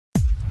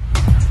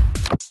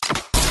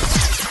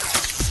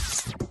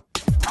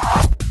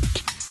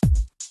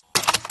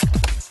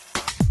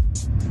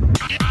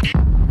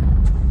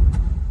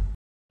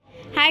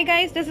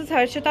guys, this is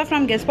Harshita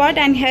from Gispot,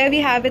 and here we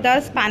have with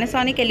us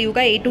Panasonic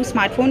Eluga A2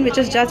 smartphone, which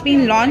has just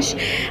been launched,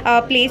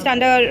 placed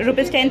under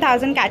rupees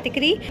 10,000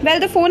 category. Well,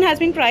 the phone has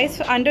been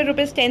priced under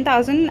rupees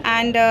 10,000,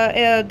 and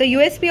the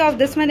USP of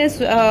this one is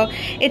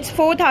it's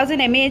 4,000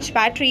 mAh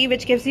battery,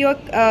 which gives you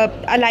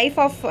a life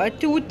of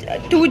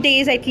two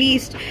days at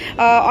least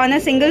on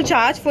a single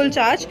charge, full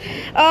charge.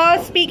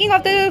 Speaking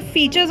of the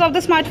features of the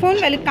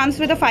smartphone, well, it comes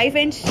with a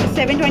 5-inch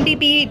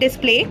 720p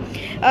display.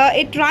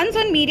 It runs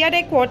on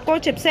MediaTek quad-core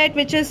chipset,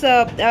 which is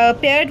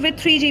paired with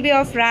 3 GB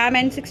of RAM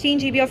and 16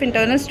 GB of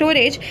internal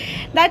storage.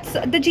 That's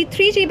the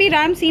 3 GB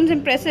RAM seems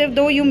impressive,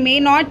 though you may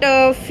not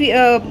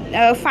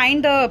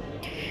find the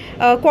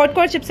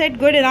quad-core chipset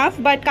good enough,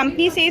 but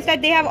company says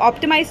that they have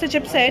optimized the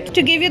chipset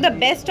to give you the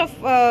best of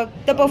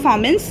the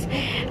performance.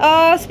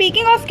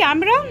 Speaking of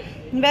camera,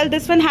 well,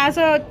 this one has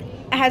an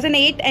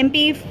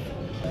 8MP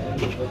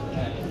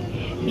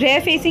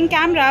rear facing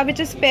camera, which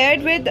is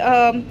paired with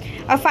a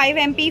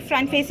 5MP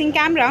front facing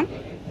camera.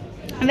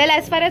 Well,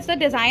 as far as the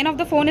design of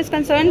the phone is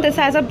concerned, this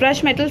has a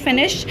brush metal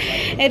finish.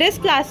 It is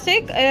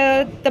plastic,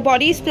 the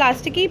body is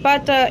plasticky,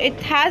 but it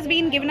has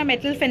been given a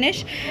metal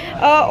finish.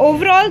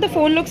 Overall, the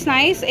phone looks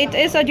nice. It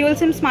is a dual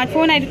SIM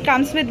smartphone and it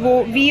comes with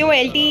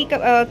VoLTE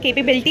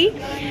capability.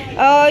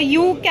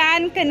 You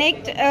can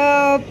connect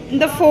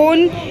the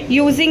phone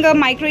using a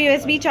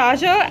microSD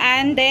charger,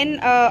 and then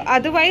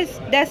otherwise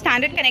there are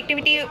standard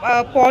connectivity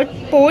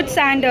ports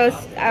and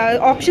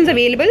options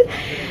available.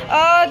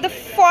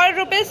 For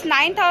rupees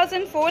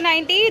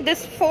 9,490,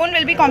 this phone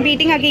will be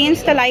competing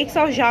against the likes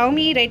of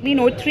Xiaomi, Redmi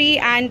Note 3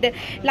 and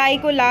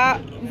Leica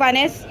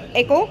La1S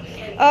Echo.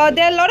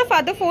 There are a lot of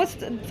other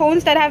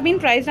phones that have been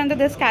priced under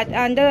this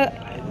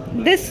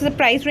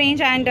price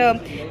range, and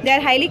they are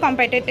highly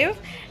competitive.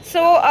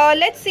 So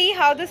let's see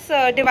how this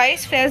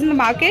device fares in the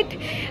market.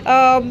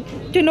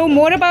 To know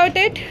more about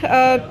it,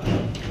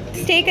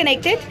 stay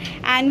connected,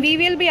 and we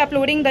will be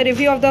uploading the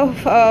review of the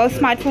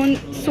smartphone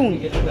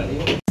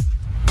soon.